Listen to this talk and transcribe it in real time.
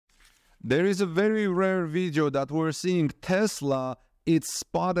There is a very rare video that we're seeing Tesla. It's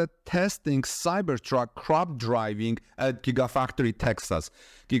spotted testing Cybertruck crop driving at Gigafactory Texas.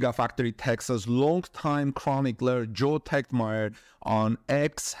 Gigafactory Texas longtime chronicler Joe Tegtmeyer on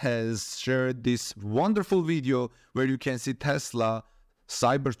X has shared this wonderful video where you can see Tesla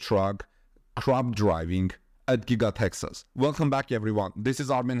Cybertruck crop driving at Giga Texas. Welcome back, everyone. This is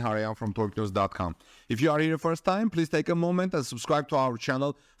Armin Harayan from TorqueNews.com. If you are here first time, please take a moment and subscribe to our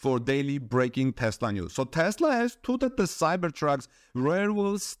channel for daily breaking Tesla news. So Tesla has touted the Cybertruck's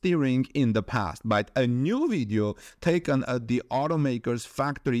rear-wheel steering in the past, but a new video taken at the automaker's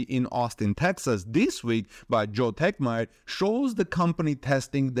factory in Austin, Texas this week by Joe Tegtmeyer shows the company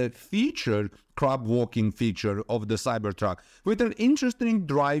testing the featured crabwalking feature of the Cybertruck with an interesting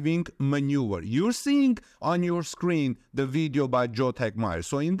driving maneuver. You're seeing on your screen the video by Joe Tegtmeyer.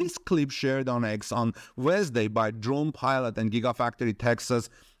 So in this clip shared on X on Wednesday by drone pilot and Gigafactory Texas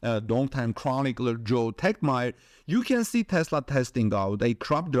longtime chronicler Joe Tegtmeyer, you can see Tesla testing out a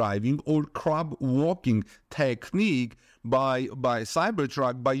crab driving or crab walking technique by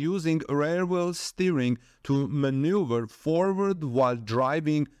Cybertruck by using rear wheel steering to maneuver forward while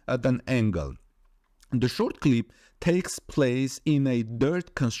driving at an angle. The short clip takes place in a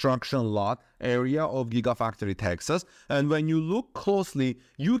dirt construction lot area of Gigafactory Texas, and when you look closely,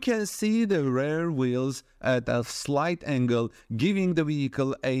 you can see the rear wheels at a slight angle, giving the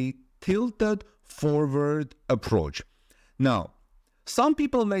vehicle a tilted forward approach. Now, some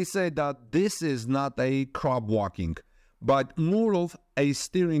people may say that this is not a crab walking, but more of a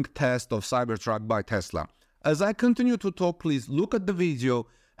steering test of Cybertruck by Tesla. As I continue to talk, please look at the video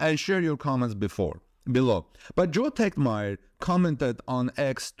and share your comments below. But Joe Tegtmeyer commented on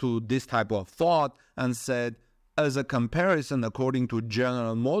X to this type of thought and said, as a comparison, according to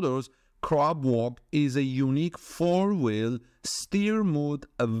General Motors, Crabwalk is a unique four-wheel steer mode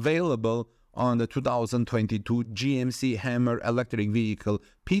available on the 2022 GMC HUMMER electric vehicle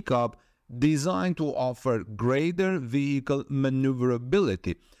pickup, designed to offer greater vehicle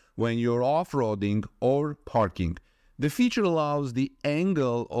maneuverability when you're off-roading or parking. The feature allows the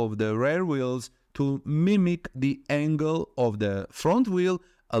angle of the rear wheels to mimic the angle of the front wheel,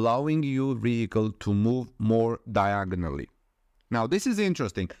 allowing your vehicle to move more diagonally. Now, this is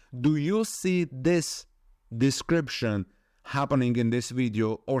interesting. Do you see this description happening in this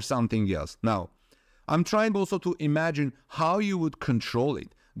video or something else? Now, I'm trying also to imagine how you would control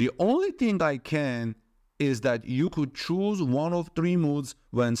it. The only thing I can is that you could choose one of three modes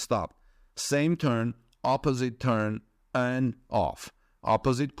when stopped: same turn, opposite turn, and off.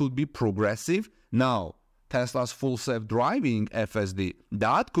 Opposite could be progressive. Now, Tesla's full self-driving FSD,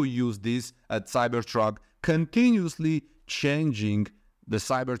 that could use this at Cybertruck, continuously changing the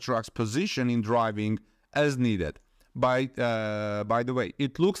Cybertruck's position in driving as needed. By the way,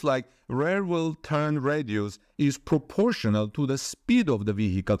 it looks like rear wheel turn radius is proportional to the speed of the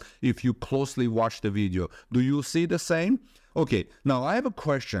vehicle if you closely watch the video. Do you see the same? Okay, now I have a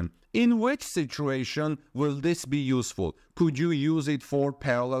question. In which situation will this be useful? Could you use it for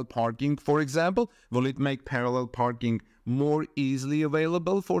parallel parking, for example? Will it make parallel parking more easily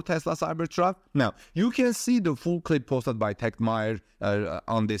available for Tesla Cybertruck? Now, you can see the full clip posted by Tegtmeyer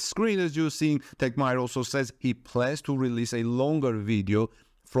on this screen. As you're seeing, Tegtmeyer also says he plans to release a longer video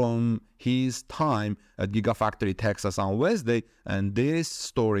from his time at Gigafactory Texas on Wednesday, and this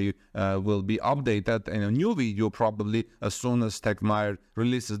story will be updated in a new video probably as soon as Tegtmeyer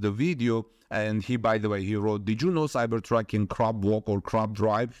releases the video. And he, by the way, he wrote, "Did you know Cybertruck can crab walk or crab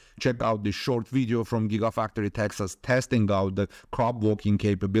drive? Check out the short video from Gigafactory Texas testing out the crab walking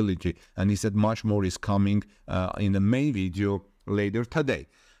capability." And he said much more is coming in the main video later today.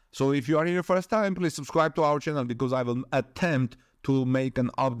 So if you are here first time, please subscribe to our channel, because I will attempt to make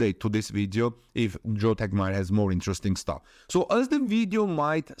an update to this video if Joe Tegtmeyer has more interesting stuff. So as the video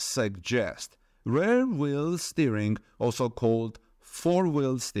might suggest, rear wheel steering, also called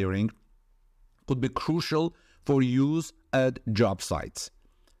four-wheel steering, could be crucial for use at job sites,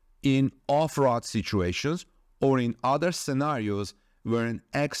 in off-road situations, or in other scenarios where an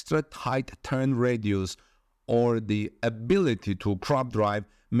extra tight turn radius or the ability to crab drive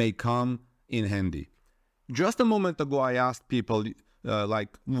may come in handy. Just a moment ago, I asked people,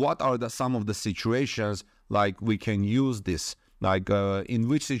 what are some of the situations like we can use this? In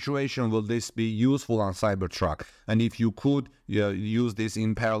which situation will this be useful on Cybertruck? And if you could use this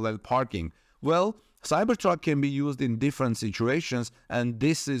in parallel parking? Well, Cybertruck can be used in different situations, and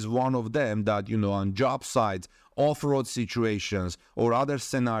this is one of them that, on job sites, off-road situations, or other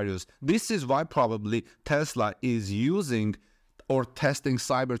scenarios. This is why probably Tesla is using or testing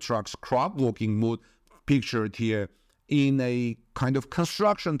Cybertruck's crab walking mode, pictured here in a kind of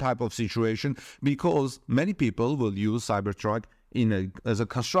construction type of situation, because many people will use Cybertruck as a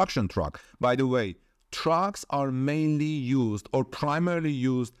construction truck. By the way, trucks are mainly used or primarily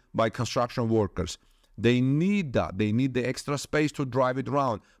used by construction workers. They need that. They need the extra space to drive it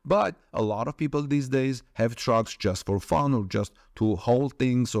around. But a lot of people these days have trucks just for fun, or just to hold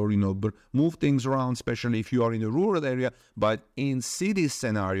things, or move things around, especially if you are in a rural area. But in city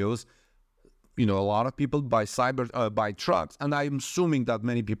scenarios, a lot of people buy trucks, and I'm assuming that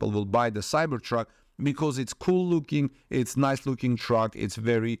many people will buy the Cybertruck because it's cool looking, it's nice looking truck, it's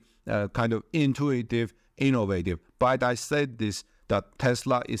very kind of intuitive, innovative. But I said this, that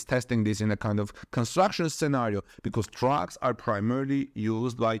Tesla is testing this in a kind of construction scenario, because trucks are primarily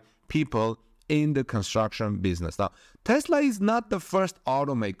used by people in the construction business. Now, Tesla is not the first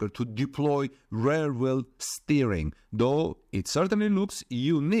automaker to deploy rear wheel steering, though it certainly looks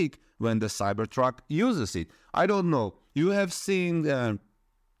unique when the Cybertruck uses it. I don't know, you have seen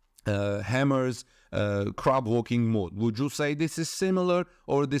Hummer's crabwalking mode. Would you say this is similar,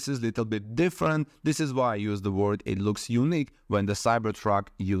 or this is a little bit different? This is why I use the word it looks unique when the Cybertruck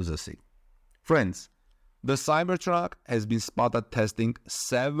uses it. Friends, the Cybertruck has been spotted testing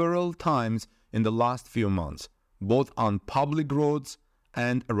several times in the last few months, both on public roads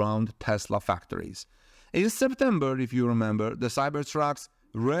and around Tesla factories. In September, if you remember, the Cybertruck's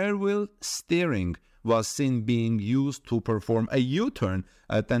rear wheel steering was seen being used to perform a U-turn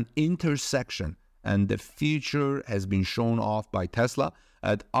at an intersection, and the feature has been shown off by Tesla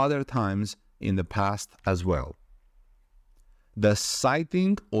at other times in the past as well. The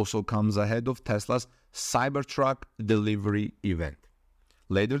sighting also comes ahead of Tesla's Cybertruck delivery event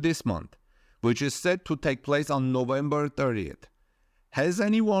later this month, which is set to take place on November 30th. Has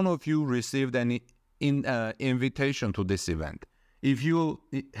any one of you received any invitation to this event? If you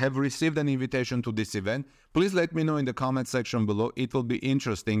have received an invitation to this event, please let me know in the comment section below. It will be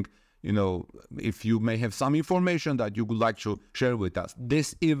interesting, if you may have some information that you would like to share with us.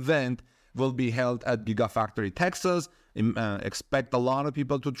 This event will be held at Gigafactory Texas. Expect a lot of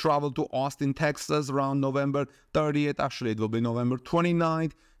people to travel to Austin, Texas around November 30th. Actually, it will be November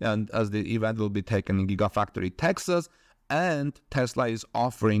 29th, and as the event will be taken in Gigafactory Texas. And Tesla is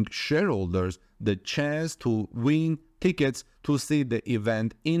offering shareholders the chance to win tickets to see the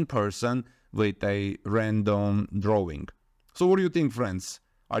event in person with a random drawing. So what do you think, friends?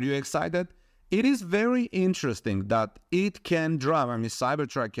 Are you excited? It is very interesting that it can drive,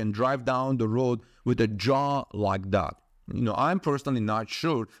 Cybertruck can drive down the road with a jaw like that. I'm personally not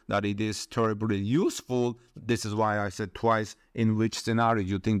sure that it is terribly useful. This is why I said twice in which scenario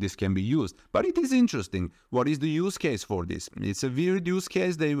you think this can be used. But it is interesting. What is the use case for this? It's a weird use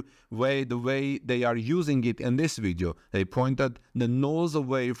case, the way they are using it in this video. They pointed the nose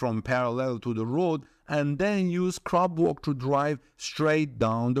away from parallel to the road and then use crabwalk to drive straight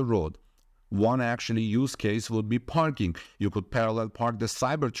down the road. One actually use case would be parking. You could parallel park the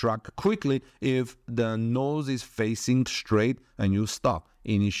Cybertruck quickly if the nose is facing straight and you stop.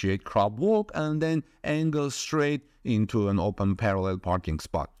 Initiate crabwalk and then angle straight into an open parallel parking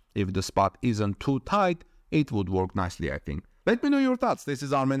spot. If the spot isn't too tight, it would work nicely, I think. Let me know your thoughts. This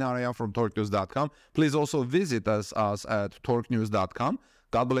is Armen Arya from TorqueNews.com. Please also visit us at TorqueNews.com.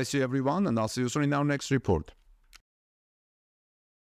 God bless you, everyone, and I'll see you soon in our next report.